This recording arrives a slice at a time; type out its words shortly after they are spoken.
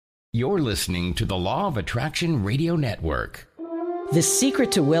You're listening to the Law of Attraction Radio Network. The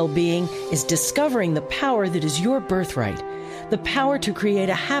secret to well-being is discovering the power that is your birthright, the power to create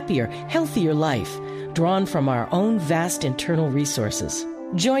a happier, healthier life, drawn from our own vast internal resources.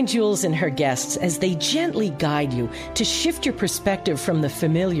 Join Jules and her guests as they gently guide you to shift your perspective from the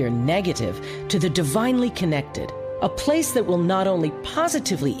familiar negative to the divinely connected, a place that will not only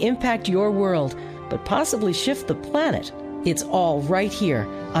positively impact your world, but possibly shift the planet. It's all right here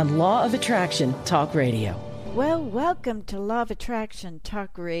on Law of Attraction Talk Radio. Well, welcome to Law of Attraction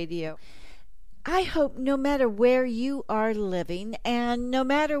Talk Radio. I hope no matter where you are living and no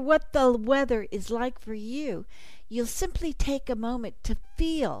matter what the weather is like for you, you'll simply take a moment to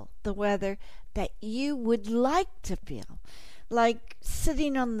feel the weather that you would like to feel. Like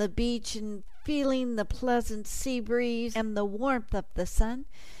sitting on the beach and feeling the pleasant sea breeze and the warmth of the sun.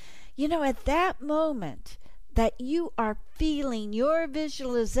 You know, at that moment that you are feeling your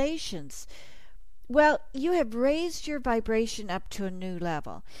visualizations, well, you have raised your vibration up to a new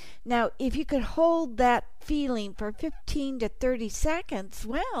level. Now, if you could hold that feeling for 15 to 30 seconds,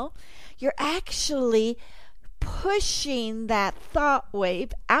 well, you're actually pushing that thought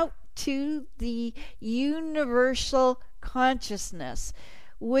wave out to the universal consciousness,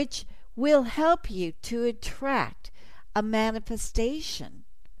 which will help you to attract a manifestation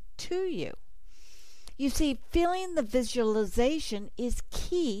to you. You see, feeling the visualization is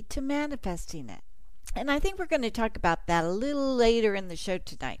key to manifesting it. And I think we're going to talk about that a little later in the show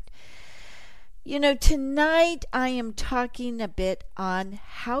tonight. You know, tonight I am talking a bit on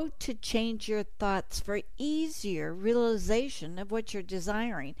how to change your thoughts for easier realization of what you're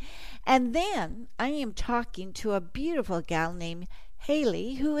desiring. And then I am talking to a beautiful gal named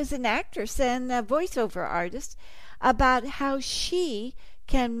Haley, who is an actress and a voiceover artist, about how she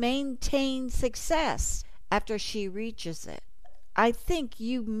can maintain success after she reaches it. I think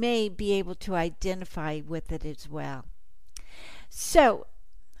you may be able to identify with it as well. So,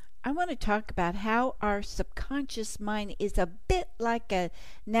 I want to talk about how our subconscious mind is a bit like a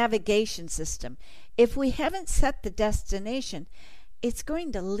navigation system. If we haven't set the destination, it's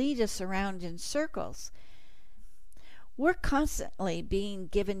going to lead us around in circles. We're constantly being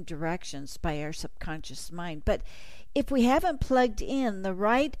given directions by our subconscious mind, but if we haven't plugged in the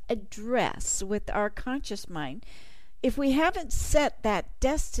right address with our conscious mind, if we haven't set that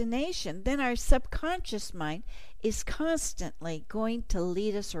destination, then our subconscious mind is constantly going to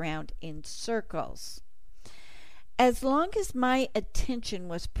lead us around in circles. As long as my attention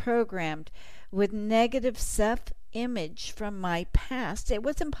was programmed with negative self-image from my past, it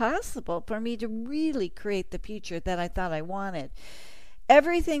was impossible for me to really create the future that I thought I wanted.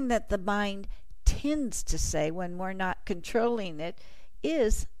 Everything that the mind tends to say when we're not controlling it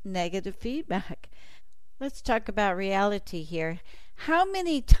is negative feedback. Let's talk about reality here. How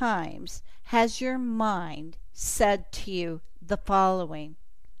many times has your mind said to you the following,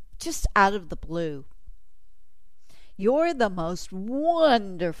 just out of the blue? You're the most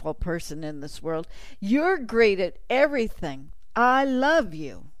wonderful person in this world. You're great at everything. I love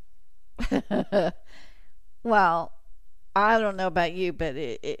you. Well, I don't know about you, but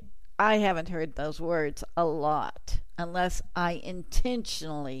I haven't heard those words a lot unless I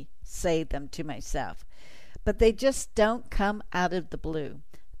intentionally say them to myself. But they just don't come out of the blue.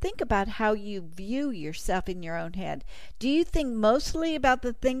 Think about how you view yourself in your own head. Do you think mostly about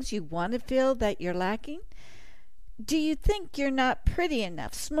the things you want to feel that you're lacking? Do you think you're not pretty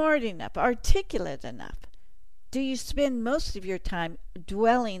enough, smart enough, articulate enough? Do you spend most of your time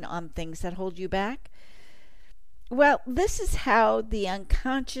dwelling on things that hold you back? Well, this is how the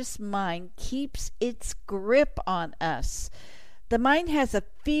unconscious mind keeps its grip on us. The mind has a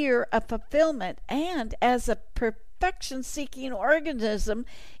fear of fulfillment, and as a perfection-seeking organism,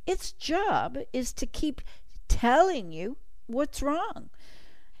 its job is to keep telling you what's wrong.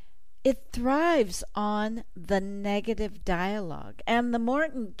 It thrives on the negative dialogue, and the more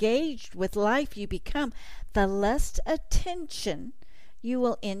engaged with life you become, the less attention you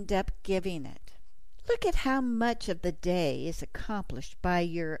will end up giving it. Look at how much of the day is accomplished by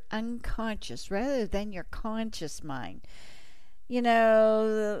your unconscious rather than your conscious mind. You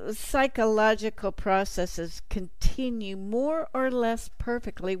know, the psychological processes continue more or less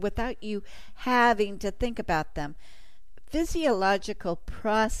perfectly without you having to think about them. Physiological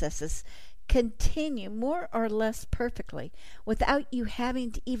processes continue more or less perfectly without you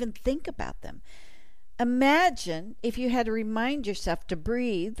having to even think about them. Imagine if you had to remind yourself to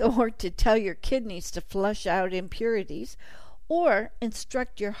breathe, or to tell your kidneys to flush out impurities, or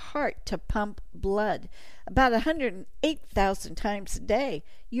instruct your heart to pump blood about 108,000 times a day.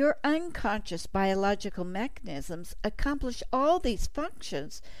 Your unconscious biological mechanisms accomplish all these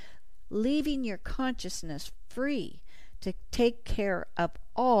functions leaving your consciousness free to take care of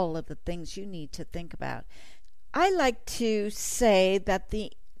all of the things you need to think about. I like to say that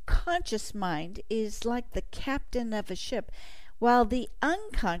the conscious mind is like the captain of a ship, while the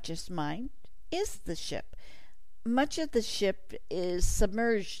unconscious mind is the ship. Much of the ship is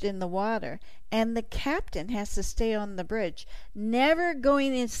submerged in the water, and the captain has to stay on the bridge, never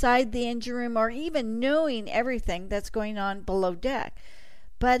going inside the engine room or even knowing everything that's going on below deck.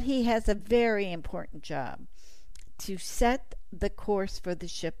 But he has a very important job: to set the course for the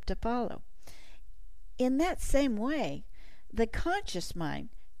ship to follow. In that same way, the conscious mind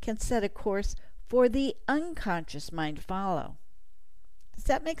can set a course for the unconscious mind to follow. Does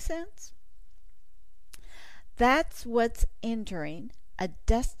that make sense? That's what's entering a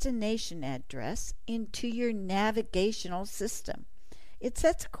destination address into your navigational system. It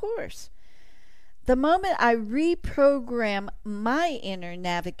sets a course. The moment I reprogram my inner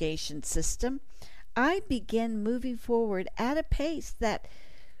navigation system, I begin moving forward at a pace that,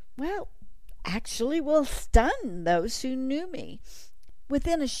 well, actually will stun those who knew me.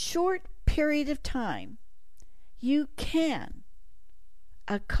 Within a short period of time, you can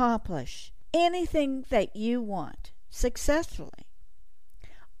accomplish anything that you want successfully.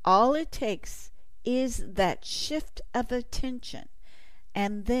 All it takes is that shift of attention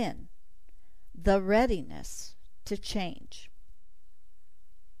and then the readiness to change.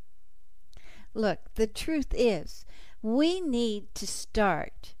 Look, the truth is, we need to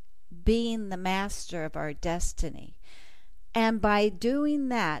start being the master of our destiny. And by doing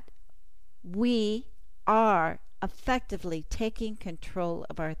that, we are effectively taking control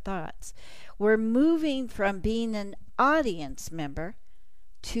of our thoughts. We're moving from being an audience member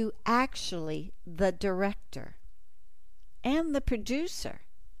to actually the director and the producer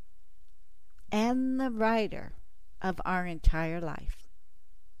and the writer of our entire life.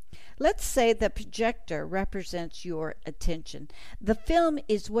 Let's say the projector represents your attention. The film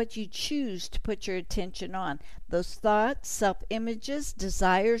is what you choose to put your attention on. Those thoughts, self-images,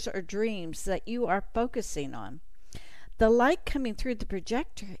 desires, or dreams that you are focusing on. The light coming through the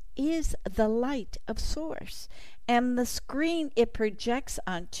projector is the light of Source, and the screen it projects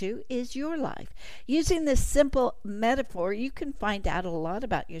onto is your life. Using this simple metaphor, you can find out a lot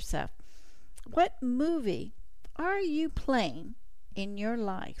about yourself. What movie are you playing in your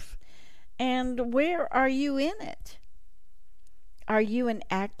life? And where are you in it? Are you an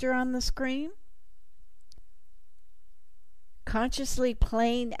actor on the screen? Consciously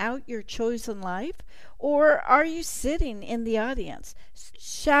playing out your chosen life? Or are you sitting in the audience,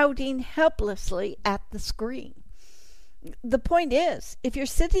 shouting helplessly at the screen? The point is, if you're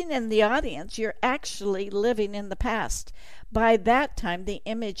sitting in the audience, you're actually living in the past. By that time the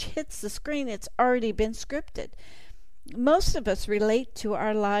image hits the screen, it's already been scripted. Most of us relate to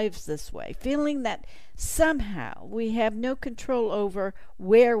our lives this way, feeling that somehow we have no control over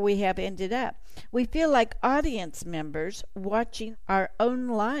where we have ended up. We feel like audience members watching our own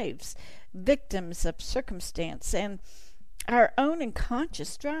lives, victims of circumstance and our own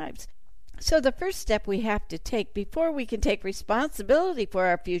unconscious drives. So the first step we have to take before we can take responsibility for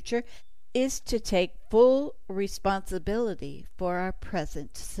our future is to take full responsibility for our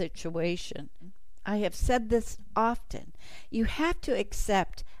present situation. I have said this often. You have to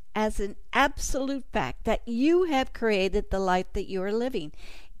accept as an absolute fact that you have created the life that you are living.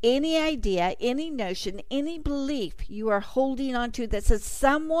 Any idea, any notion, any belief you are holding on to that says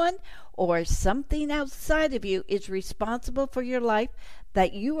someone or something outside of you is responsible for your life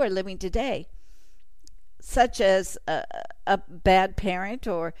that you are living today, such as a bad parent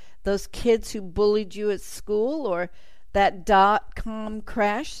or those kids who bullied you at school or that .com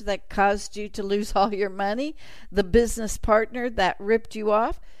crash that caused you to lose all your money, the business partner that ripped you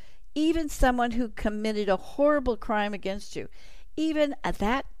off, even someone who committed a horrible crime against you, even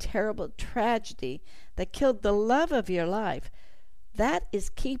that terrible tragedy that killed the love of your life, that is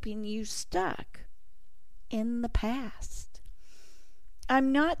keeping you stuck in the past.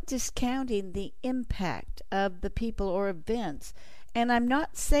 I'm not discounting the impact of the people or events, and I'm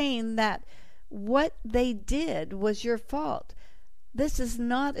not saying that what they did was your fault. This is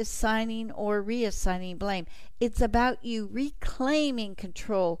not assigning or reassigning blame. It's about you reclaiming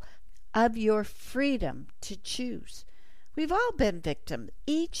control of your freedom to choose. We've all been victims,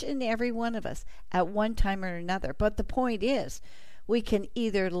 each and every one of us, at one time or another. But the point is, we can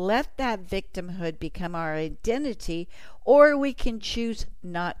either let that victimhood become our identity, or we can choose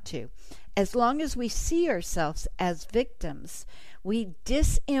not to. As long as we see ourselves as victims, we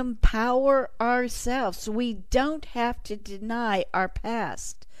disempower ourselves. We don't have to deny our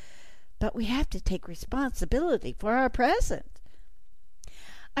past, but we have to take responsibility for our present.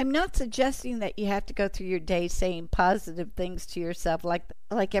 I'm not suggesting that you have to go through your day saying positive things to yourself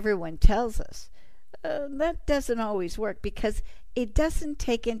like everyone tells us. That doesn't always work because it doesn't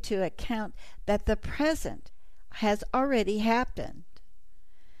take into account that the present has already happened.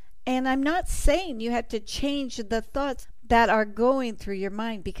 And I'm not saying you have to change the thoughts that are going through your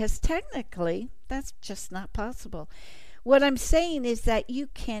mind because technically that's just not possible. What I'm saying is that you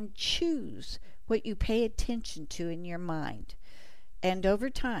can choose what you pay attention to in your mind. And over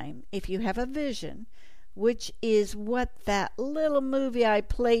time, if you have a vision, which is what that little movie I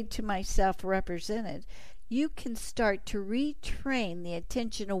played to myself represented, you can start to retrain the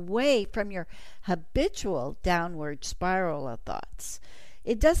attention away from your habitual downward spiral of thoughts.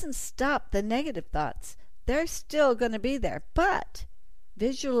 It doesn't stop the negative thoughts. They're still going to be there, but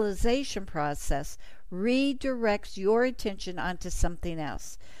visualization process redirects your attention onto something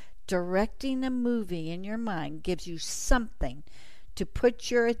else. Directing a movie in your mind gives you something to put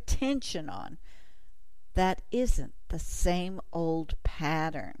your attention on that isn't the same old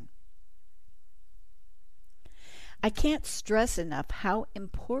pattern. I can't stress enough how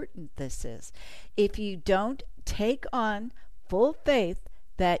important this is. If you don't take on full faith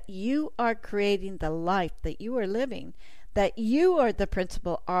that you are creating the life that you are living, that you are the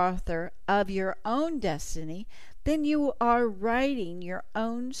principal author of your own destiny, then you are writing your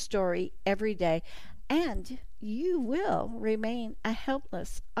own story every day, and you will remain a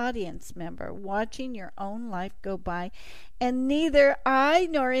helpless audience member watching your own life go by, and neither I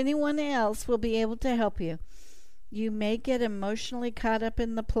nor anyone else will be able to help you. You may get emotionally caught up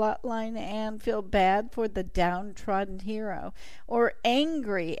in the plot line and feel bad for the downtrodden hero, or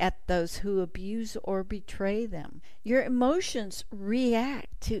angry at those who abuse or betray them. Your emotions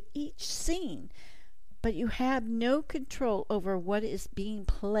react to each scene, but you have no control over what is being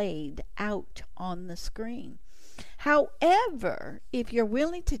played out on the screen. However, if you're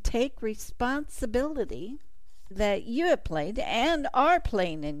willing to take responsibility that you have played and are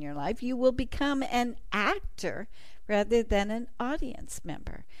playing in your life, you will become an actor rather than an audience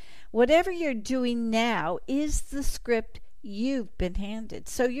member. Whatever you're doing now is the script you've been handed.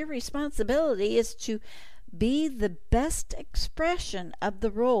 So your responsibility is to be the best expression of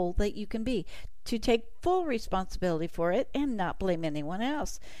the role that you can be, to take full responsibility for it and not blame anyone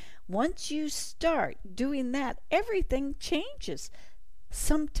else. Once you start doing that, everything changes.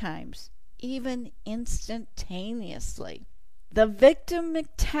 Sometimes even instantaneously. The victim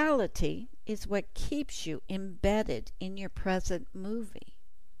mentality is what keeps you embedded in your present movie.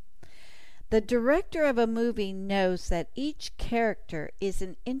 The director of a movie knows that each character is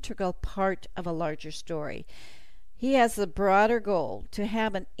an integral part of a larger story. He has the broader goal to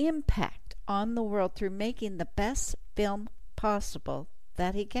have an impact on the world through making the best film possible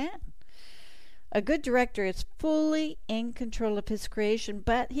that he can. A good director is fully in control of his creation,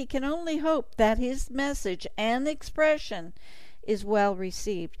 but he can only hope that his message and expression is well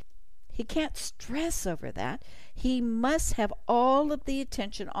received. He can't stress over that. He must have all of the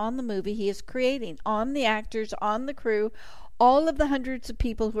attention on the movie he is creating, on the actors, on the crew, all of the hundreds of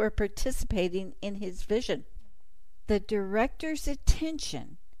people who are participating in his vision. The director's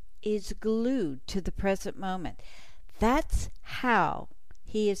attention is glued to the present moment. That's how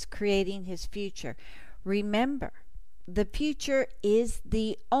he is creating his future. Remember, the future is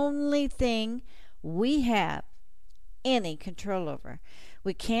the only thing we have any control over.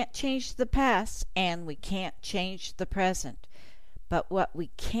 We can't change the past and we can't change the present. But what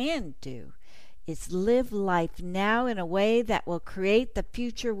we can do is live life now in a way that will create the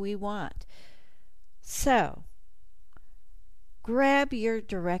future we want. So, grab your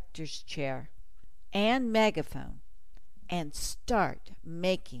director's chair and megaphone and start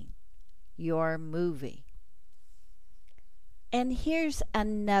making your movie. And here's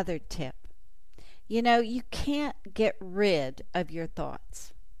another tip. You can't get rid of your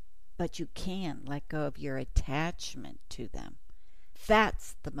thoughts, but you can let go of your attachment to them.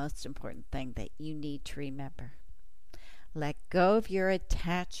 That's the most important thing that you need to remember. Let go of your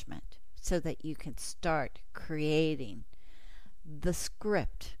attachment so that you can start creating the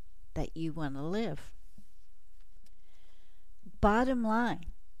script that you want to live. Bottom line,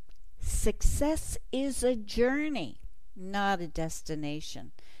 success is a journey, not a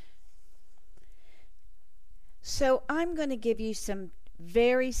destination. So I'm going to give you some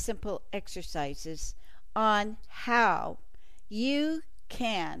very simple exercises on how you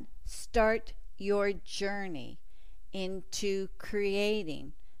can start your journey into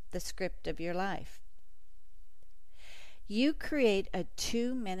creating the script of your life. You create a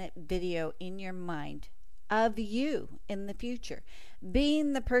 2-minute video in your mind of you in the future,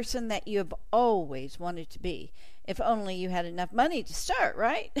 being the person that you have always wanted to be. If only you had enough money to start,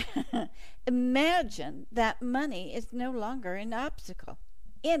 right? Imagine that money is no longer an obstacle.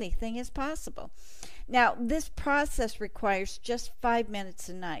 Anything is possible. Now, this process requires just 5 minutes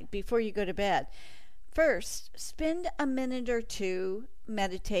a night before you go to bed. First, spend a minute or two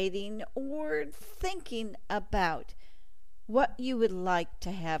meditating or thinking about what you would like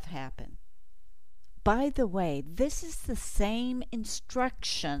to have happen. By the way, this is the same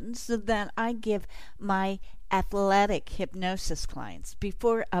instructions that I give my athletic hypnosis clients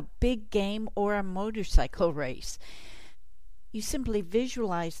before a big game or a motorcycle race. You simply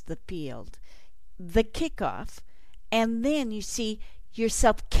visualize the field, the kickoff, and then you see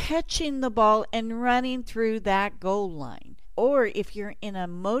yourself catching the ball and running through that goal line. Or if you're in a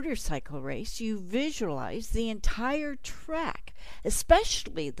motorcycle race, you visualize the entire track,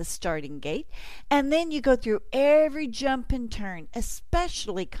 especially the starting gate, and then you go through every jump and turn,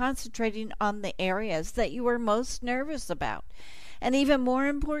 especially concentrating on the areas that you are most nervous about. And even more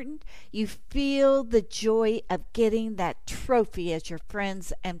important, you feel the joy of getting that trophy as your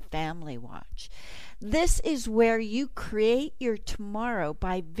friends and family watch. This is where you create your tomorrow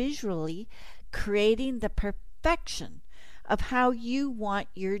by visually creating the perfection of how you want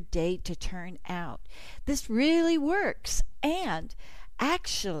your day to turn out. This really works and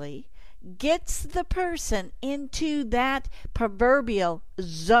actually gets the person into that proverbial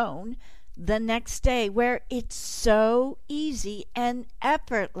zone the next day where it's so easy and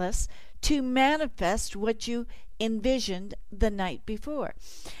effortless to manifest what you envisioned the night before.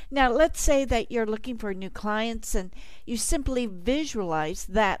 Now, let's say that you're looking for new clients and you simply visualize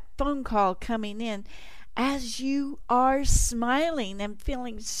that phone call coming in as you are smiling and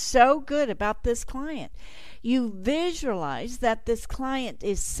feeling so good about this client. You visualize that this client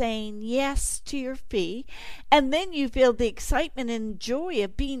is saying yes to your fee, and then you feel the excitement and joy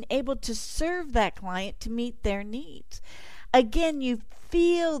of being able to serve that client to meet their needs. Again, you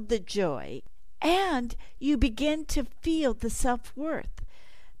feel the joy, and you begin to feel the self-worth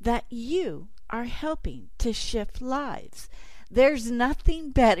that you are helping to shift lives. There's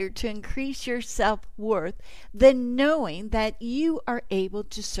nothing better to increase your self-worth than knowing that you are able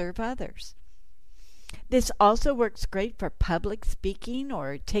to serve others. This also works great for public speaking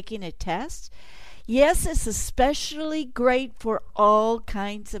or taking a test. Yes, it's especially great for all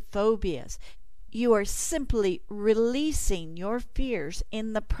kinds of phobias. You are simply releasing your fears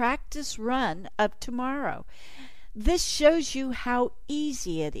in the practice run of tomorrow. This shows you how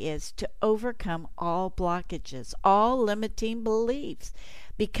easy it is to overcome all blockages, all limiting beliefs,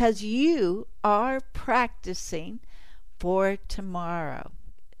 because you are practicing for tomorrow.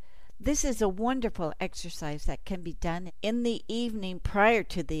 This is a wonderful exercise that can be done in the evening prior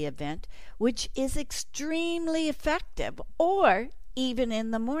to the event, which is extremely effective, or even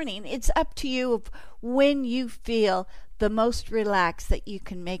in the morning. It's up to you of when you feel the most relaxed that you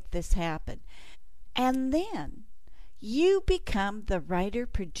can make this happen. And then you become the writer,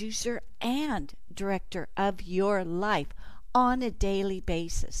 producer, and director of your life on a daily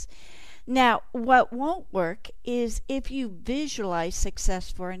basis. Now, what won't work is if you visualize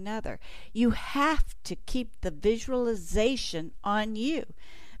success for another. You have to keep the visualization on you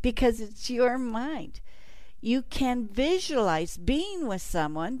because it's your mind. You can visualize being with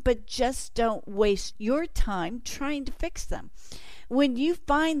someone, but just don't waste your time trying to fix them. When you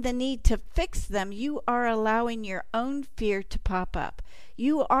find the need to fix them, you are allowing your own fear to pop up.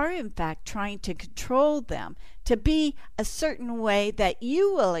 You are, in fact, trying to control them to be a certain way that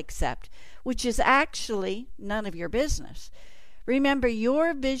you will accept, which is actually none of your business. Remember,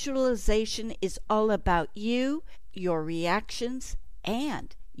 your visualization is all about you, your reactions,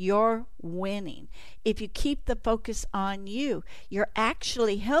 and your winning. If you keep the focus on you, you're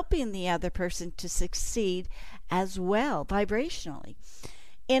actually helping the other person to succeed as well vibrationally.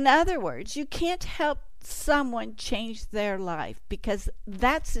 In other words, you can't help someone change their life because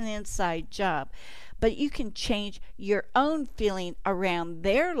that's an inside job, but you can change your own feeling around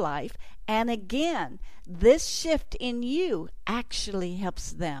their life, and again, this shift in you actually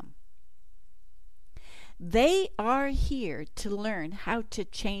helps them. They are here to learn how to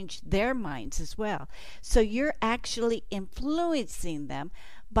change their minds as well. So you're actually influencing them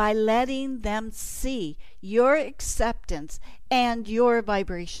by letting them see your acceptance and your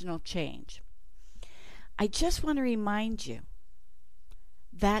vibrational change. I just want to remind you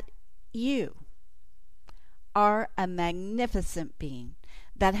that you are a magnificent being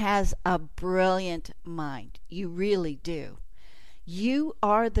that has a brilliant mind. You really do. You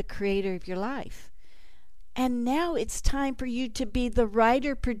are the creator of your life. And now it's time for you to be the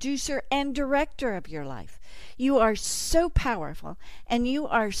writer, producer, and director of your life. You are so powerful and you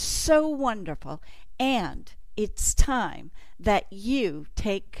are so wonderful. And it's time that you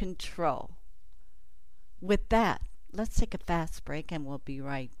take control. With that, let's take a fast break and we'll be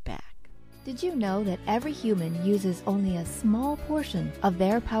right back. Did you know that every human uses only a small portion of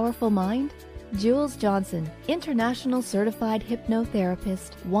their powerful mind? Jules Johnson, international certified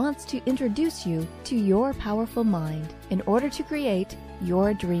hypnotherapist, wants to introduce you to your powerful mind in order to create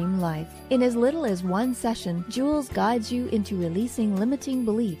your dream life. In as little as one session, Jules guides you into releasing limiting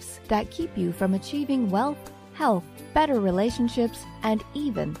beliefs that keep you from achieving wealth, health, better relationships, and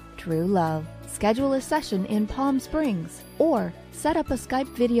even true love. Schedule a session in Palm Springs or set up a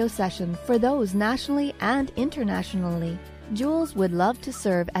Skype video session for those nationally and internationally. Jules would love to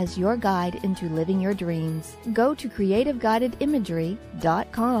serve as your guide into living your dreams. Go to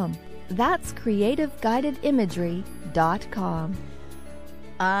creativeguidedimagery.com. That's creativeguidedimagery.com.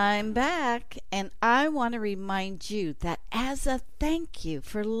 I'm back, and I want to remind you that as a thank you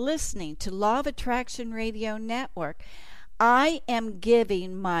for listening to Law of Attraction Radio Network, I am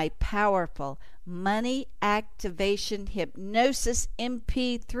giving my powerful Money Activation Hypnosis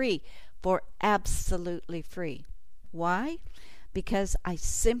MP3 for absolutely free. Why? Because I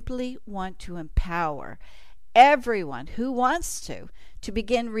simply want to empower everyone who wants to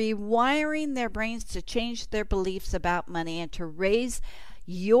begin rewiring their brains to change their beliefs about money and to raise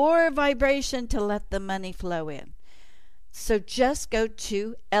your vibration to let the money flow in. So just go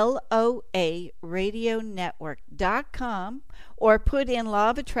to LOARadionetwork.com or put in Law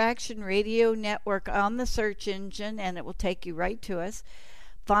of Attraction Radio Network on the search engine and it will take you right to us.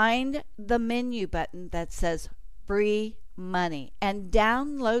 Find the menu button that says Free Money and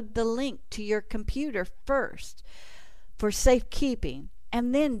download the link to your computer first for safekeeping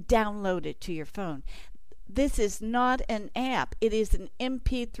and then download it to your phone. This is not an app. It is an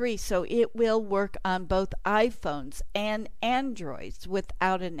MP3, so it will work on both iPhones and Androids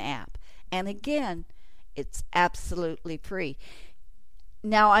without an app. And again, it's absolutely free.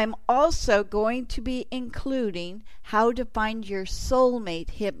 Now, I'm also going to be including How to Find Your Soulmate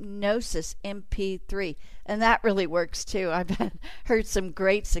Hypnosis MP3. And that really works too. I've heard some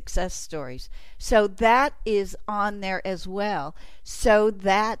great success stories. So that is on there as well, so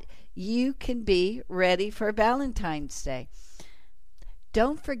that you can be ready for Valentine's Day.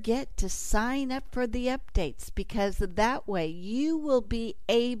 Don't forget to sign up for the updates, because that way you will be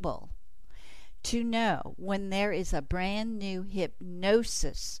able to know when there is a brand new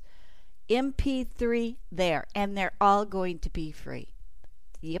hypnosis MP3 there, and they're all going to be free.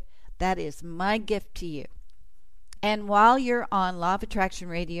 Yep, that is my gift to you. And while you're on Law of Attraction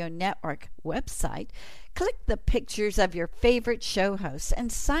Radio Network website, click the pictures of your favorite show hosts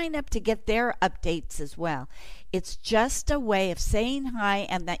and sign up to get their updates as well. It's just a way of saying hi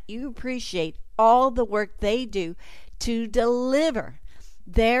and that you appreciate all the work they do to deliver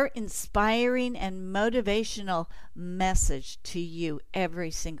their inspiring and motivational message to you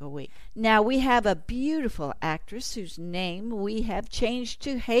every single week. Now, we have a beautiful actress whose name we have changed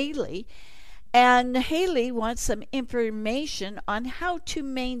to Haley. And Haley wants some information on how to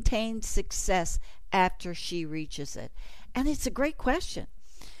maintain success after she reaches it. And it's a great question.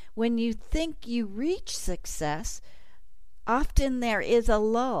 When you think you reach success, often there is a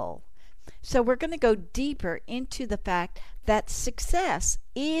lull. So we're going to go deeper into the fact that success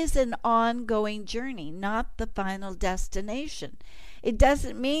is an ongoing journey, not the final destination. It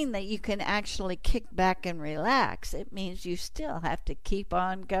doesn't mean that you can actually kick back and relax. It means you still have to keep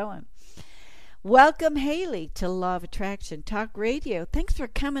on going. Welcome, Haley, to Law of Attraction Talk Radio. Thanks for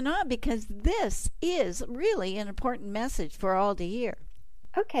coming on, because this is really an important message for all to hear.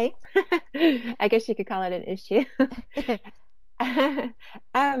 Okay. I guess you could call it an issue.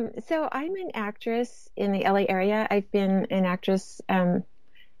 So I'm an actress in the LA area. I've been an actress,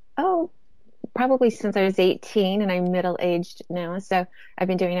 probably since I was 18, and I'm middle-aged now. So I've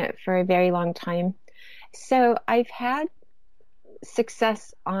been doing it for a very long time. So I've had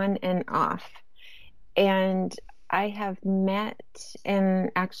success on and off. And I have met, and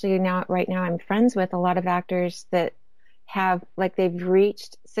actually right now I'm friends with a lot of actors that have, like, they've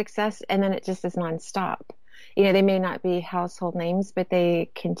reached success and then it just is nonstop. You know, they may not be household names, but they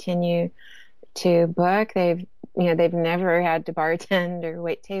continue to book. They've never had to bartend or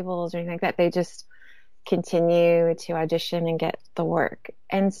wait tables or anything like that. They just continue to audition and get the work.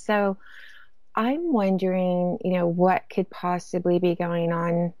 And so I'm wondering, what could possibly be going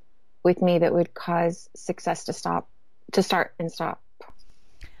on with me that would cause success to start and stop.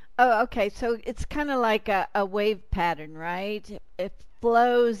 Oh, okay. So it's kind of like a wave pattern, right? It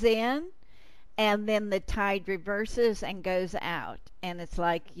flows in and then the tide reverses and goes out, and it's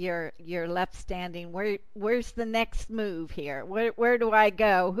like you're left standing. Where's the next move here? Where do I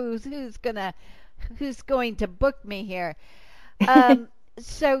go? Who's going to book me here?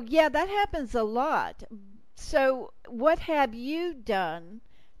 So yeah, that happens a lot. So what have you done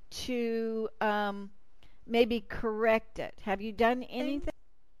to maybe correct it? Have you done anything?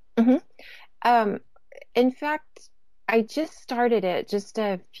 Mm-hmm. In fact, I just started it just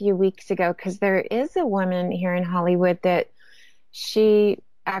a few weeks ago because there is a woman here in Hollywood that she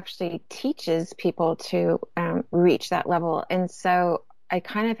actually teaches people to reach that level. And so I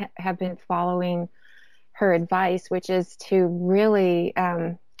kind of have been following her advice, which is to really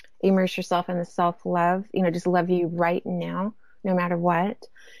immerse yourself in the self-love, just love you right now, no matter what.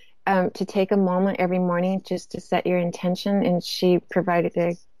 To take a moment every morning just to set your intention. And she provided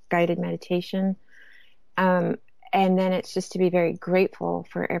a guided meditation. And then it's just to be very grateful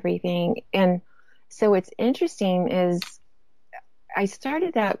for everything. And so what's interesting is I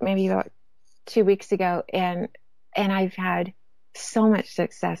started that maybe about 2 weeks ago, and I've had so much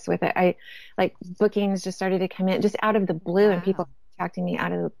success with it. I like bookings just started to come in just out of the blue. Wow. And people contacting me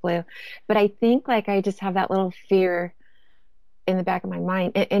out of the blue. But I think like I just have that little fear in the back of my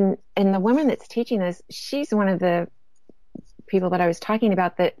mind. And the woman that's teaching this, she's one of the people that I was talking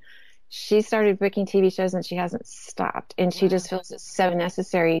about that she started booking TV shows and she hasn't stopped. And she just feels it's so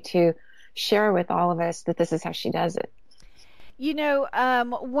necessary to share with all of us that this is how she does it.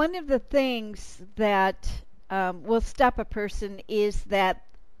 One of the things that will stop a person is that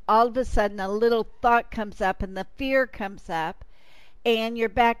all of a sudden a little thought comes up and the fear comes up and you're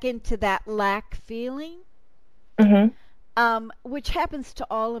back into that lack feeling, which happens to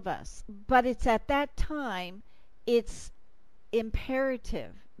all of us. But it's at that time, it's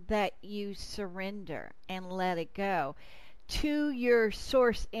imperative that you surrender and let it go to your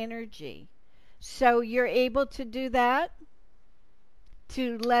source energy. So you're able to do that,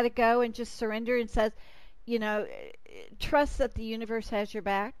 to let it go and just surrender and says, trust that the universe has your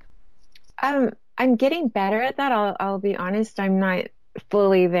back. I'm getting better at that. I'll be honest. I'm not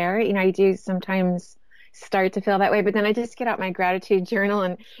fully there. I do sometimes start to feel that way, but then I just get out my gratitude journal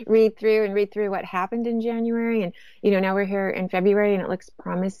and read through what happened in January. And, now we're here in February and it looks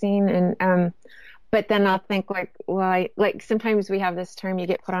promising. And, but then I'll think like sometimes we have this term, you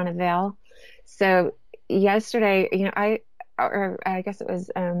get put on a veil. So yesterday, I guess it was,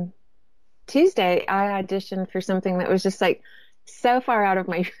 Tuesday, I auditioned for something that was just like so far out of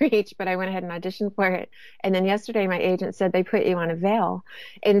my reach, but I went ahead and auditioned for it. And then yesterday my agent said they put you on a veil.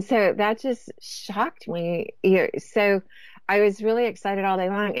 And so that just shocked me. So I was really excited all day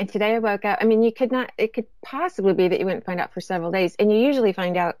long. And today I woke up, it could possibly be that you wouldn't find out for several days. And you usually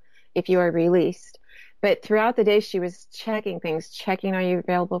find out if you are released. But throughout the day, she was checking things, checking, are you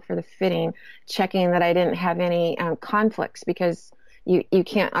available for the fitting, checking that I didn't have any conflicts, because you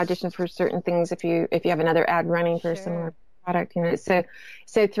can't audition for certain things if you have another ad running for a similar product,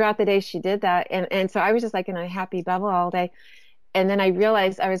 So throughout the day she did that. And so I was just like in a happy bubble all day. And then I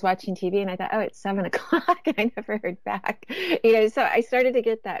realized I was watching TV and I thought, it's 7:00 and I never heard back. So I started to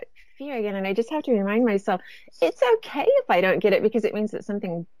get that fear again. And I just have to remind myself, it's okay if I don't get it, because it means that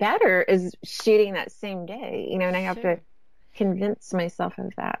something better is shooting that same day, and I have to convince myself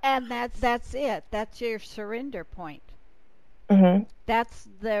of that. And that's it. That's your surrender point. Mm-hmm. That's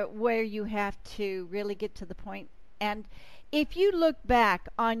where you have to really get to the point. And if you look back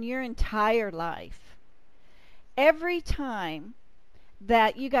on your entire life, every time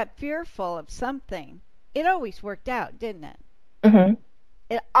that you got fearful of something, it always worked out, didn't it? Mm-hmm.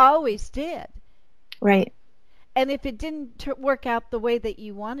 It always did. Right. And if it didn't work out the way that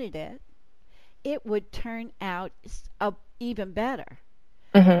you wanted it, it would turn out even better.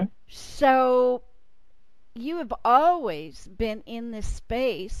 Mm-hmm. So you have always been in this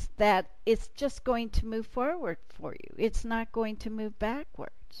space that it's just going to move forward for you. It's not going to move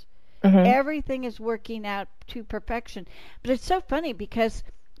backwards. Mm-hmm. Everything is working out to perfection. But it's so funny because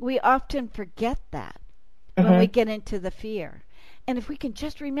we often forget that when we get into the fear. And if we can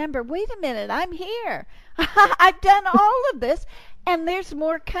just remember, wait a minute, I'm here. I've done all of this, and there's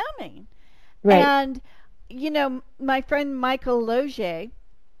more coming. Right. And, my friend Michael Logier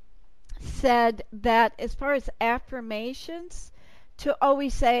said that as far as affirmations, to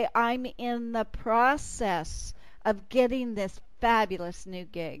always say, I'm in the process of getting this fabulous new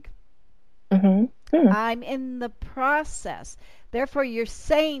gig. Mm-hmm. Mm-hmm. I'm in the process. Therefore, you're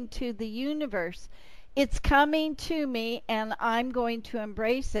saying to the universe, it's coming to me and I'm going to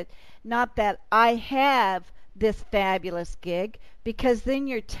embrace it. Not that I have this fabulous gig, because then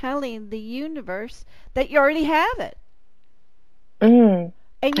you're telling the universe that you already have it. Mm.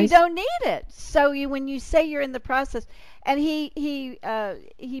 and you don't need it. So when you say you're in the process, and he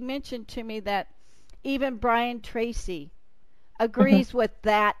mentioned to me that even Brian Tracy agrees with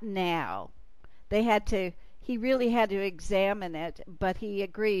that now. He really had to examine it, but he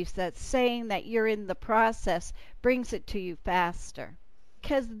agrees that saying that you're in the process brings it to you faster,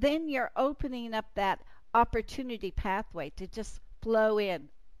 because then you're opening up that opportunity pathway to just flow in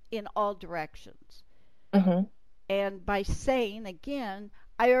all directions. And by saying, again,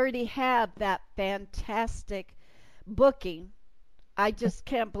 I already have that fantastic booking, I just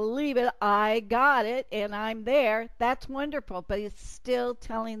can't believe it, I got it and I'm there, that's wonderful, but it's still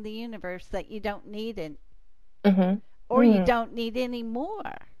telling the universe that you don't need it, or you don't need any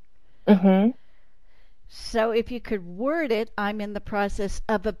more. So if you could word it, I'm in the process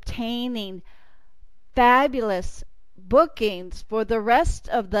of obtaining fabulous bookings for the rest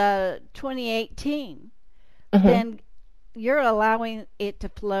of the 2018, then you're allowing it to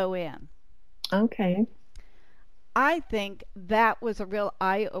flow in. Okay. I think that was a real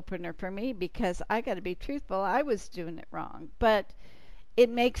eye-opener for me, because I got to be truthful, I was doing it wrong, but it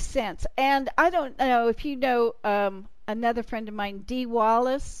makes sense. And I don't know if you know another friend of mine, Dee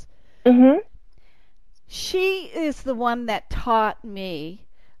Wallace. She is the one that taught me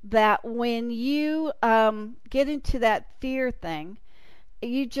that when you get into that fear thing,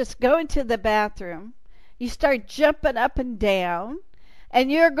 you just go into the bathroom, you start jumping up and down, and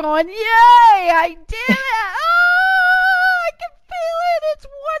you're going, yay, I did it! Oh, I can feel it! It's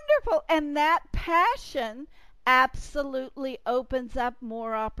wonderful! And that passion absolutely opens up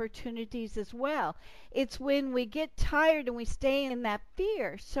more opportunities as well. It's when we get tired and we stay in that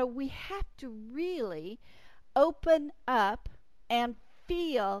fear. So we have to really open up and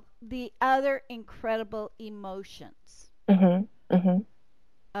feel the other incredible emotions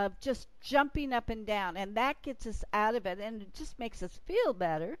of just jumping up and down, and that gets us out of it, and it just makes us feel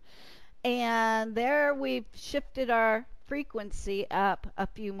better. And there we've shifted our frequency up a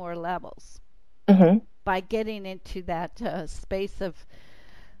few more levels by getting into that space of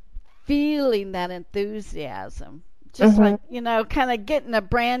feeling that enthusiasm. Just like, kind of getting a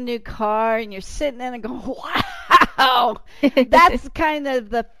brand new car and you're sitting in and going, wow! That's kind of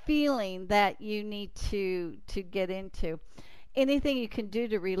the feeling that you need to get into. Anything you can do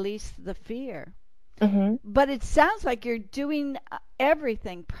to release the fear. But it sounds like you're doing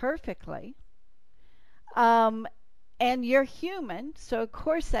everything perfectly. And you're human, so of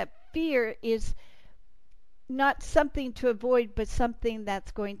course that fear is not something to avoid, but something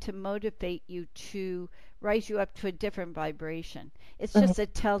that's going to motivate you to raise you up to a different vibration. It's just a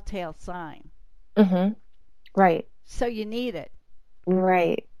telltale sign. Right. So you need it.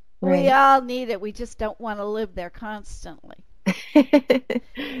 Right. We all need it. We just don't want to live there constantly.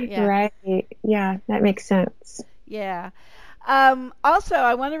 Yeah. Right. Yeah, that makes sense. Yeah. Also,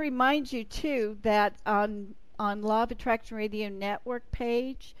 I want to remind you, too, that on Law of Attraction Radio Network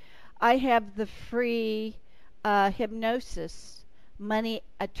page, I have the free hypnosis money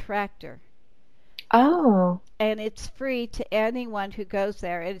attractor. Oh. And it's free to anyone who goes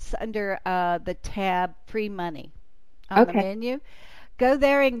there. It's under the tab Free Money on the menu. Go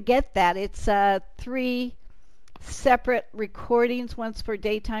there and get that. It's 3 separate recordings, once for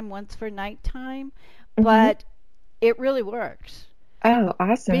daytime, once for nighttime, but it really works. Oh,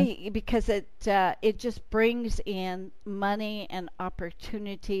 awesome. Because it just brings in money and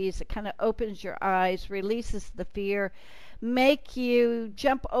opportunities. It kind of opens your eyes, releases the fear, make you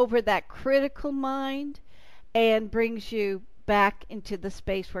jump over that critical mind, and brings you back into the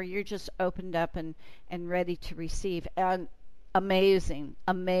space where you're just opened up and ready to receive. And amazing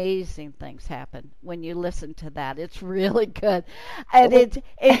things happen when you listen to that. It's really good. And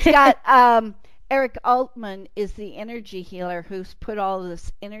it's got Eric Altman is the energy healer who's put all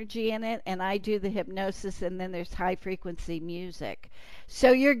this energy in it, and I do the hypnosis, and then there's high frequency music.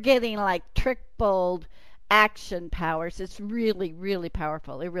 So you're getting like triple action powers. It's really, really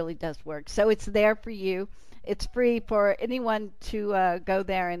powerful. It really does work. So it's there for you. It's free for anyone to go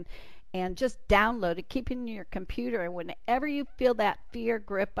there and just download it, keep it in your computer, and whenever you feel that fear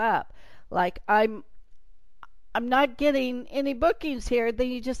grip up, like I'm not getting any bookings here, then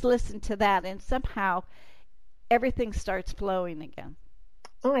you just listen to that, and somehow everything starts flowing again.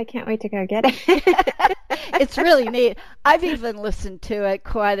 Oh, I can't wait to go get it. It's really neat. I've even listened to it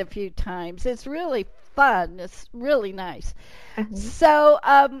quite a few times. It's really fun. It's really nice. So,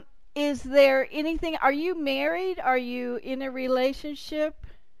 is there anything, are you married? Are you in a relationship?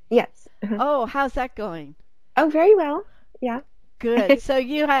 Yes. Oh, how's that going? Oh, very well. Yeah. Good. So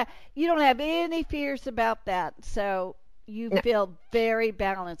you don't have any fears about that. So you No. feel very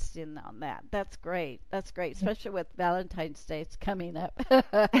balanced in on that. That's great. That's great, especially with Valentine's Day it's coming up.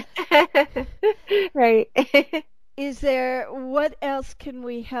 Right. Is there, what else can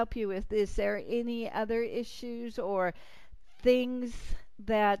we help you with? Is there any other issues or things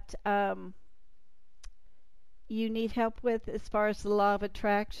that you need help with as far as the law of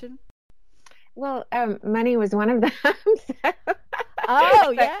attraction? Well, money was one of them. So,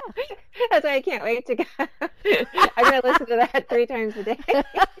 Oh, yeah. that's why I can't wait to go. I'm going to listen to that 3 times a day.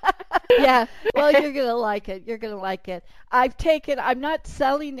 Yeah. Well, you're going to like it. You're going to like it. I'm not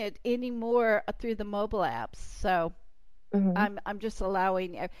selling it anymore through the mobile apps. So I'm just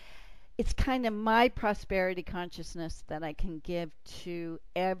allowing, it's kind of my prosperity consciousness that I can give to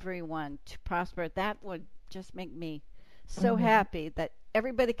everyone to prosper. That would just make me so happy that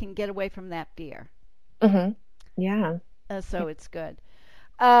everybody can get away from that fear. Yeah. So it's good.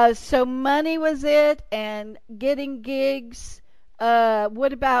 So money was it, and getting gigs.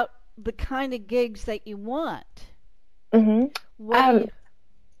 What about the kind of gigs that you want?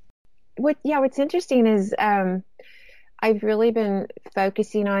 What's interesting is I've really been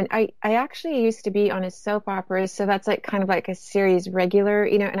focusing on, I actually used to be on a soap opera, so that's like kind of like a series regular,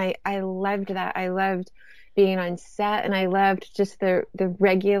 and I loved that. I loved being on set, and I loved just the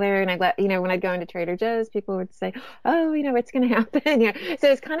regular, and when I'd go into Trader Joe's, people would say, oh, what's going to happen?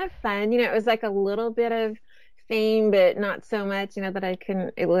 So it's kind of fun. It was like a little bit of fame, but not so much, that I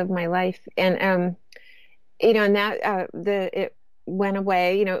couldn't live my life. And, and that, it went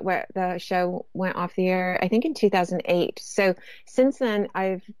away, where the show went off the air, I think in 2008. So since then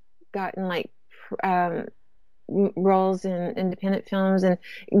I've gotten like, roles in independent films and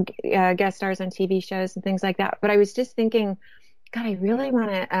guest stars on TV shows and things like that. But I was just thinking, God, I really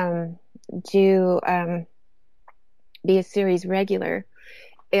want to be a series regular.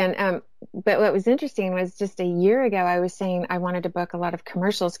 And but what was interesting was just a year ago, I was saying I wanted to book a lot of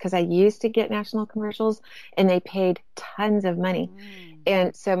commercials because I used to get national commercials and they paid tons of money.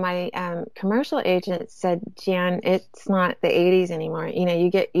 And so my commercial agent said, Jan, it's not the 80s anymore.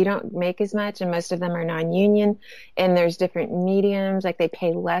 You don't make as much, and most of them are non-union, and there's different mediums, like they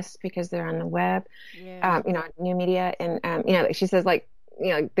pay less because they're on the web, new media. And, she says, like,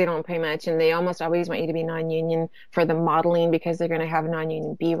 they don't pay much, and they almost always want you to be non-union for the modeling because they're going to have a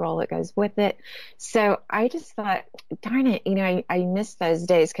non-union B-roll that goes with it. So I just thought, darn it, I missed those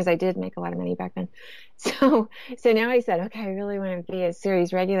days because I did make a lot of money back then. So now I said, okay, I really want to be a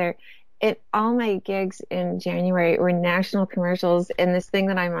series regular. And all my gigs in January were national commercials, and this thing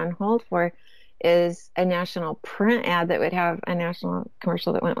that I'm on hold for is a national print ad that would have a national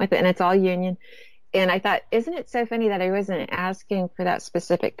commercial that went with it, and it's all union. And I thought, isn't it so funny that I wasn't asking for that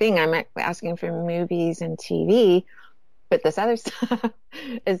specific thing? I'm asking for movies and TV, but this other stuff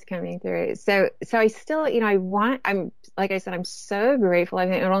is coming through. So I still, like I said, I'm so grateful. I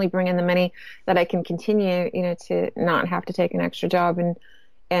think it would only bring in the money that I can continue, to not have to take an extra job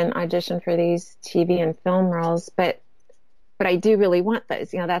and audition for these TV and film roles. But I do really want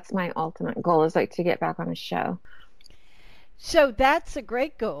those. That's my ultimate goal, is like to get back on a show. So that's a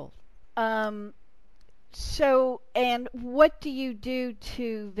great goal. So, and what do you do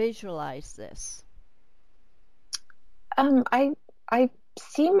to visualize this? I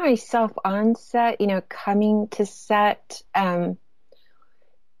see myself on set, coming to set.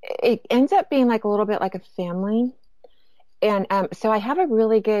 It ends up being like a little bit like a family. And so I have a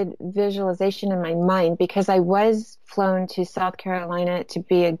really good visualization in my mind because I was flown to South Carolina to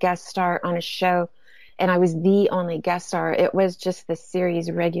be a guest star on a show, and I was the only guest star. It was just the series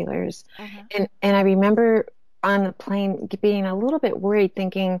regulars. And I remember on the plane being a little bit worried,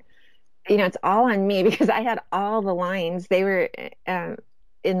 thinking, it's all on me because I had all the lines. They were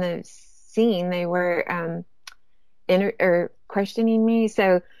in the scene. They were questioning me.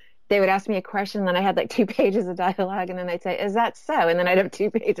 So they would ask me a question, and then I had like 2 pages of dialogue, and then I'd say, is that so? And then I'd have 2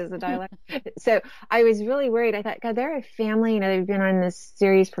 pages of dialogue. So I was really worried. I thought, God, they're a family. They've been on this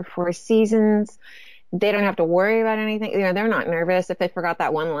series for 4 seasons. They don't have to worry about anything. They're not nervous. If they forgot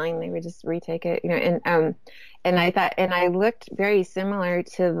that one line, they would just retake it, and I thought, and I looked very similar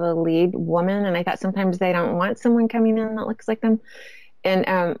to the lead woman. And I thought sometimes they don't want someone coming in that looks like them.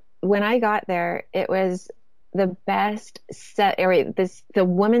 And, when I got there, it was the best set. The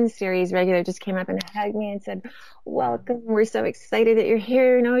women's series regular just came up and hugged me and said, welcome. We're so excited that you're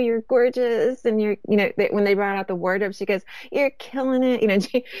here. You're gorgeous. And when they brought out the wardrobe, she goes, you're killing it.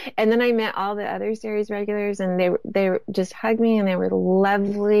 And then I met all the other series regulars, and they just hugged me, and they were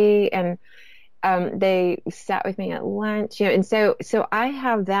lovely. And, they sat with me at lunch, and so I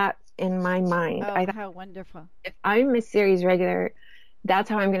have that in my mind. Oh, how wonderful. If I'm a series regular, that's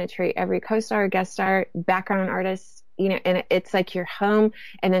how I'm going to treat every co-star, guest star, background artist, and it's like you're home,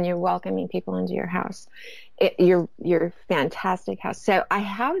 and then you're welcoming people into your house, your fantastic house. So I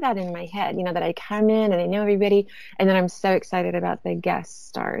have that in my head, that I come in and I know everybody, and then I'm so excited about the guest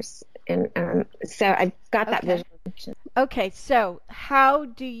stars. And so I've got that visualization. Okay, so how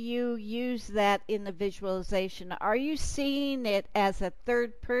do you use that in the visualization? Are you seeing it as a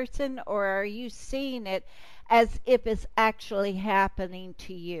third person, or are you seeing it as if it's actually happening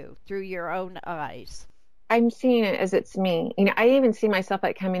to you through your own eyes? I'm seeing it as it's me. I even see myself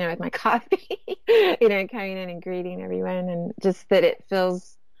like coming in with my coffee, coming in and greeting everyone, and just that it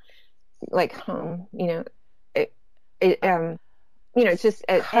feels like home. It's just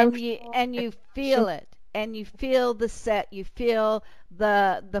and you feel it, and you feel the set, you feel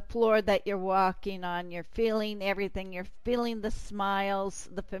the floor that you're walking on, you're feeling everything, you're feeling the smiles,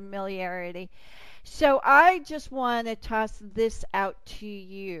 the familiarity. So I just want to toss this out to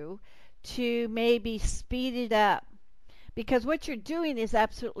you to maybe speed it up, because what you're doing is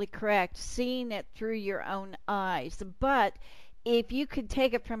absolutely correct, seeing it through your own eyes. But if you could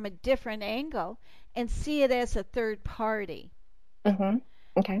take it from a different angle and see it as a third party. Mm-hmm.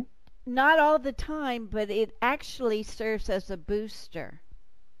 Okay. Not all the time, but it actually serves as a booster.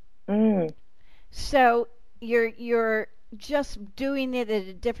 So you're just doing it at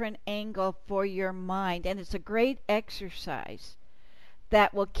a different angle for your mind, and it's a great exercise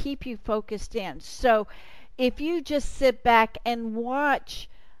that will keep you focused in. So if you just sit back and watch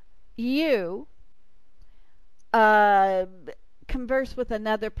you converse with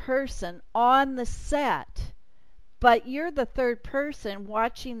another person on the set, but you're the third person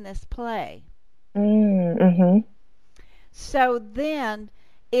watching this play. Mm-hmm. So then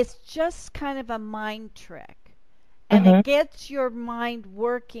it's just kind of a mind trick. And it gets your mind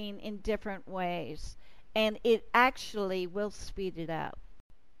working in different ways. And it actually will speed it up.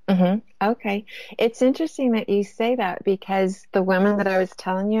 Okay. It's interesting that you say that, because the woman that I was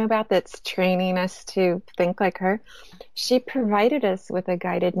telling you about that's training us to think like her, she provided us with a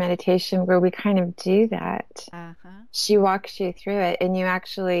guided meditation where we kind of do that. She walks you through it, and you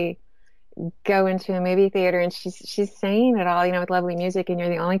actually go into a movie theater, and she's saying it all, with lovely music, and you're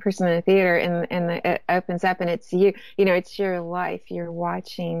the only person in the theater, and it opens up, and it's you, it's your life. You're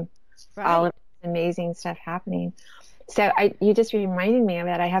watching all of this amazing stuff happening. So you just reminded me of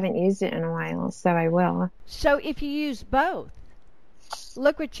it. I haven't used it in a while, so I will. So if you use both,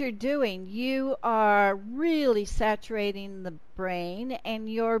 look what you're doing. You are really saturating the brain,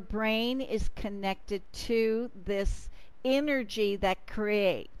 and your brain is connected to this energy that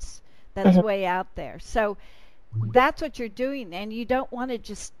creates, that's way out there. So that's what you're doing, and you don't want to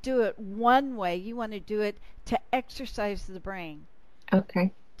just do it one way. You want to do it to exercise the brain.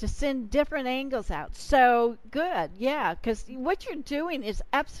 Okay. To send different angles out. So good, yeah, because what you're doing is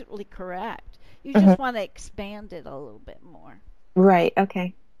absolutely correct. You just want to expand it a little bit more. Right.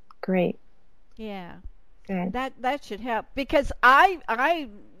 Okay. Great. Yeah. Good. That should help, because I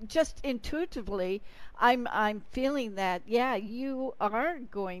just intuitively I'm feeling that you are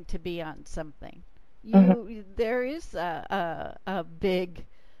going to be on something. There is a big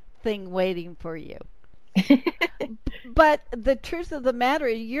thing waiting for you. But the truth of the matter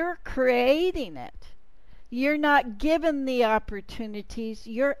is, you're creating it. You're not given the opportunities.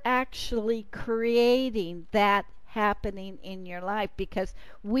 You're actually creating that happening in your life, because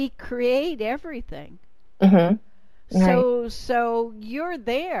we create everything. So you're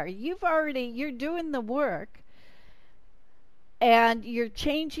there. You're doing the work, and you're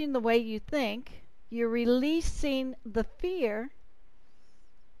changing the way you think. You're releasing the fear.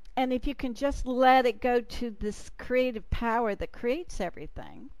 And if you can just let it go to this creative power that creates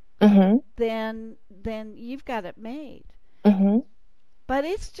everything, then you've got it made. But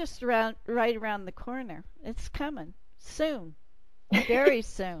it's just right around the corner. It's coming soon, very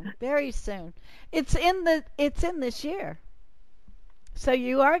soon, very soon. It's in this year, so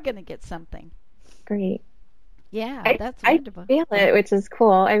you are going to get something. Great. Yeah, that's wonderful. I feel it, which is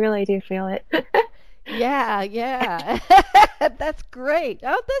cool. I really do feel it. Yeah. That's great.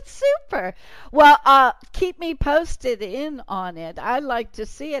 Oh, that's super. Well, keep me posted in on it. I like to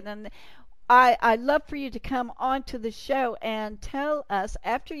see it, and I'd love for you to come onto the show and tell us,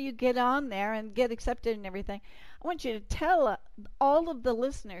 after you get on there and get accepted and everything, I want you to tell all of the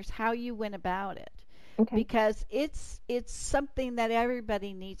listeners how you went about it. Okay. Because it's something that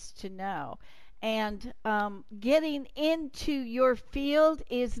everybody needs to know. And getting into your field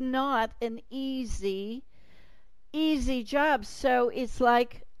is not an easy job. So it's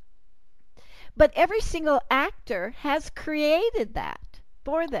like, but every single actor has created that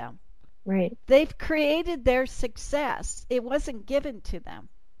for them. Right. They've created their success. It wasn't given to them.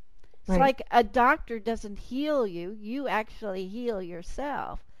 It's like a doctor doesn't heal you. You actually heal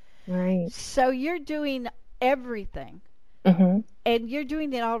yourself. Right. So you're doing everything. Mm-hmm. And you're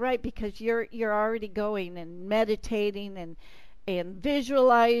doing it all right because you're already going and meditating and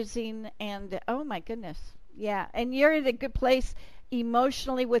visualizing and oh my goodness. Yeah. And you're in a good place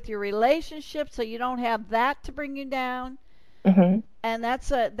emotionally with your relationship, so you don't have that to bring you down. Mm-hmm. And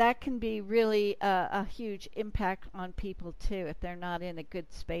that can be really a huge impact on people too if they're not in a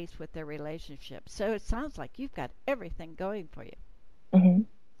good space with their relationship. So it sounds like you've got everything going for you. Mm-hmm.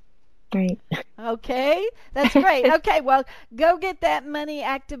 Right. Okay, that's great. Okay, well, go get that money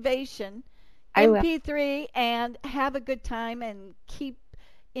activation MP3 and have a good time and keep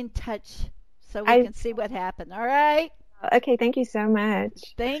in touch so we can see what happened. All right? Okay, thank you so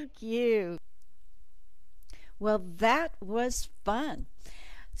much. Thank you. Well, that was fun.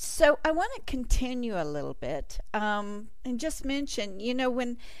 So I want to continue a little bit and just mention,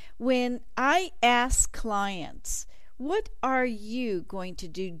 when I ask clients, what are you going to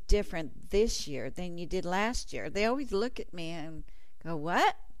do different this year than you did last year? They always look at me and go,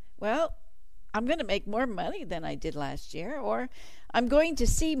 what? Well, I'm going to make more money than I did last year, or I'm going to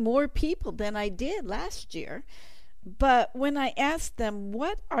see more people than I did last year. But when I ask them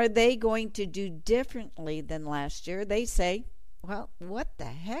what are they going to do differently than last year, they say, well, what the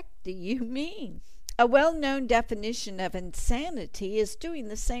heck do you mean? A well-known definition of insanity is doing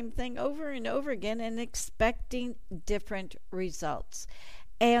the same thing over and over again and expecting different results.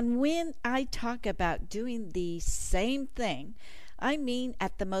 And when I talk about doing the same thing, I mean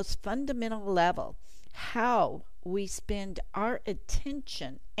at the most fundamental level, how we spend our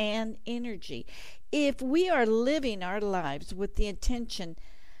attention and energy. If we are living our lives with the attention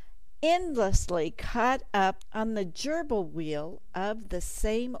endlessly caught up on the gerbil wheel of the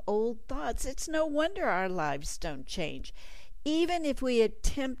same old thoughts, it's no wonder our lives don't change. Even if we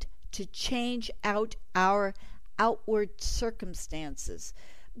attempt to change out our outward circumstances.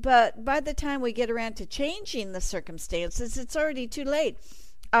 But by the time we get around to changing the circumstances, it's already too late.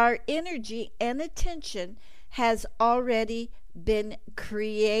 Our energy and attention has already been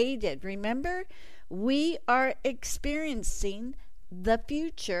created. Remember, we are experiencing the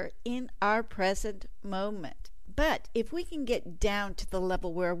future in our present moment. But if we can get down to the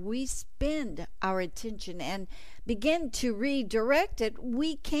level where we spend our attention and begin to redirect it,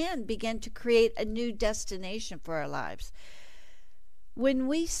 we can begin to create a new destination for our lives. When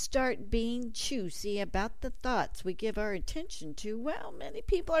we start being choosy about the thoughts we give our attention to, well, many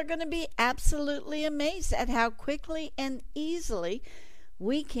people are going to be absolutely amazed at how quickly and easily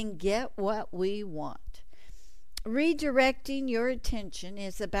we can get what we want. Redirecting your attention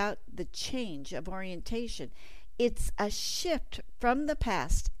is about the change of orientation. It's a shift from the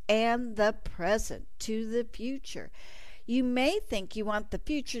past and the present to the future. You may think you want the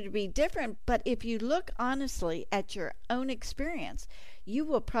future to be different, but if you look honestly at your own experience, you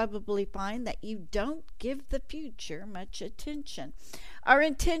will probably find that you don't give the future much attention. Our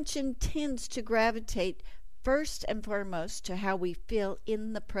attention tends to gravitate first and foremost to how we feel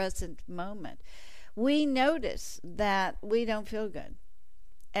in the present moment. We notice that we don't feel good,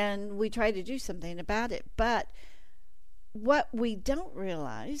 and we try to do something about it. But what we don't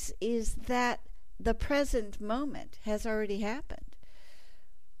realize is that the present moment has already happened.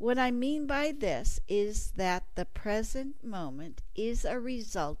 What I mean by this is that the present moment is a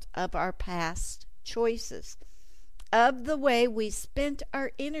result of our past choices, of the way we spent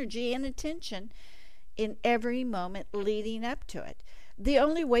our energy and attention in every moment leading up to it. The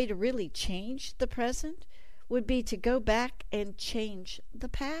only way to really change the present would be to go back and change the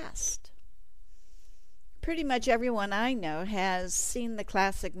past. Pretty much everyone I know has seen the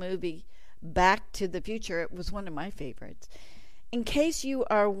classic movie Back to the Future. It was one of my favorites. In case you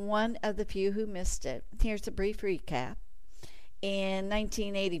are one of the few who missed it, here's a brief recap. In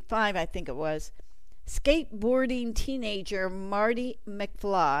 1985, I think it was, skateboarding teenager Marty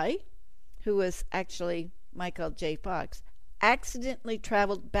McFly, who was actually Michael J. Fox, accidentally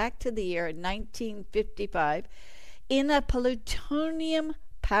traveled back to the year 1955 in a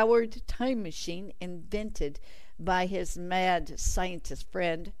plutonium-powered time machine invented by his mad scientist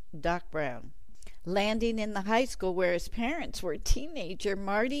friend, Doc Brown. Landing in the high school where his parents were teenager,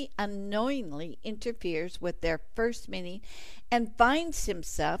 Marty unknowingly interferes with their first meeting and finds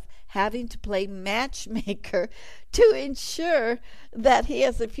himself having to play matchmaker to ensure that he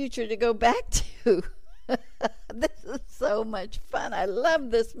has a future to go back to. This is so much fun. I love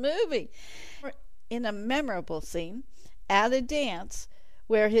this movie. In a memorable scene at a dance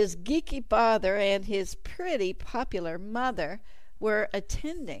where his geeky father and his pretty popular mother were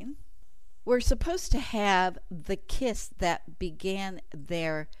attending, were supposed to have the kiss that began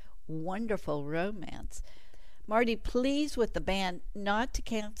their wonderful romance. Marty pleads with the band not to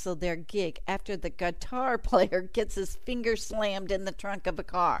cancel their gig after the guitar player gets his finger slammed in the trunk of a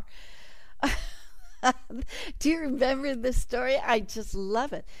car. Do you remember this story? I just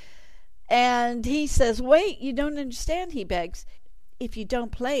love it. And he says, wait, you don't understand, he begs. If you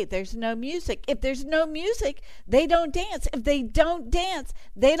don't play, there's no music. If there's no music, they don't dance. If they don't dance,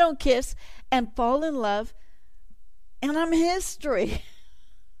 they don't kiss and fall in love. And I'm history.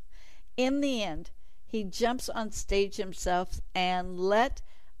 In the end, he jumps on stage himself and let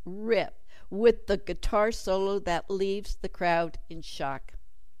rip with the guitar solo that leaves the crowd in shock.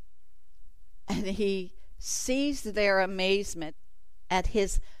 And he sees their amazement at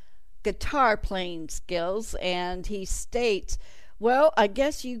his guitar playing skills, and he states, well, I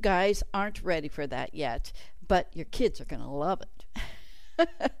guess you guys aren't ready for that yet, but your kids are going to love it.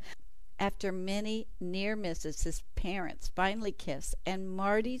 After many near misses, his parents finally kiss, and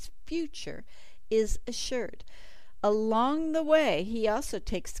Marty's future is assured. Along the way, he also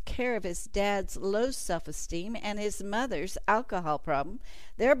takes care of his dad's low self-esteem and his mother's alcohol problem,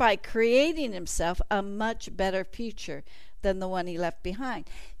 thereby creating himself a much better future than the one he left behind.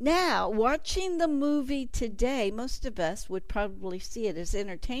 Now, watching the movie today, most of us would probably see it as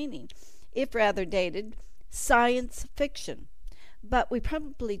entertaining, if rather dated, science fiction. But we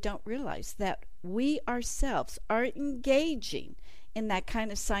probably don't realize that we ourselves are engaging in that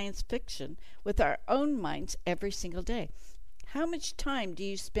kind of science fiction with our own minds every single day. How much time do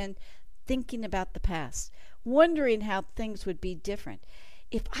you spend thinking about the past, wondering how things would be different?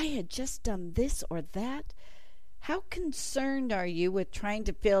 If I had just done this or that? How concerned are you with trying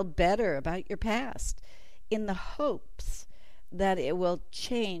to feel better about your past in the hopes that it will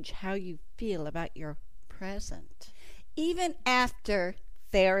change how you feel about your present? Even after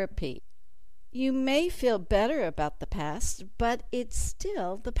therapy, you may feel better about the past, but it's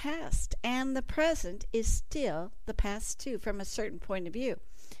still the past, and the present is still the past too, from a certain point of view.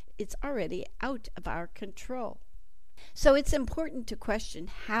 It's already out of our control. So it's important to question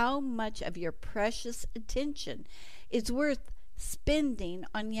how much of your precious attention is worth spending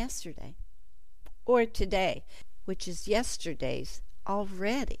on yesterday or today, which is yesterday's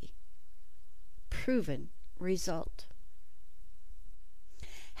already proven result.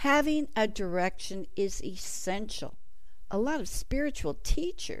 Having a direction is essential. A lot of spiritual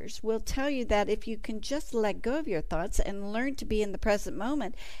teachers will tell you that if you can just let go of your thoughts and learn to be in the present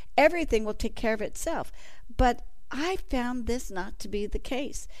moment, everything will take care of itself. But I found this not to be the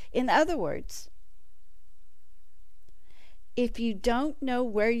case. In other words, if you don't know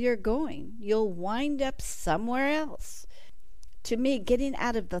where you're going, you'll wind up somewhere else. To me, getting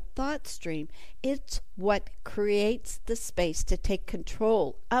out of the thought stream, it's what creates the space to take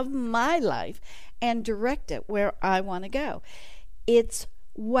control of my life and direct it where I want to go. It's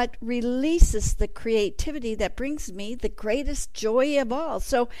what releases the creativity that brings me the greatest joy of all.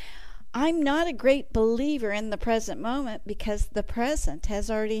 So I'm not a great believer in the present moment because the present has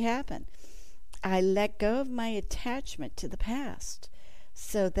already happened. I let go of my attachment to the past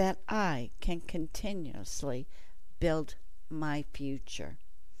so that I can continuously build my future.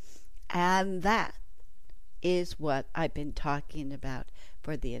 And that is what I've been talking about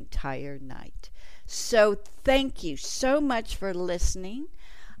for the entire night. So thank you so much for listening.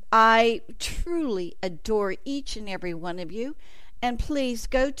 I truly adore each and every one of you. And please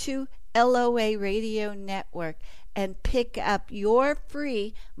go to LOA Radio Network and pick up your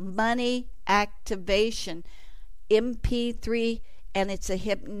free money activation MP3, and it's a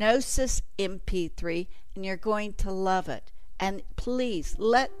hypnosis MP3, and you're going to love it. And please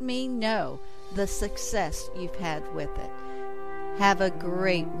let me know the success you've had with it. Have a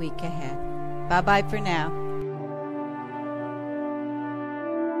great week ahead. Bye-bye for now.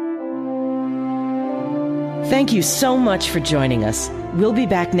 Thank you so much for joining us. We'll be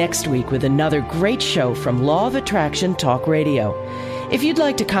back next week with another great show from Law of Attraction Talk Radio. If you'd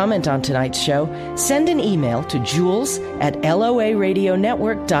like to comment on tonight's show, send an email to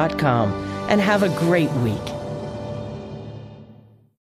jules@loaradionetwork.com and have a great week.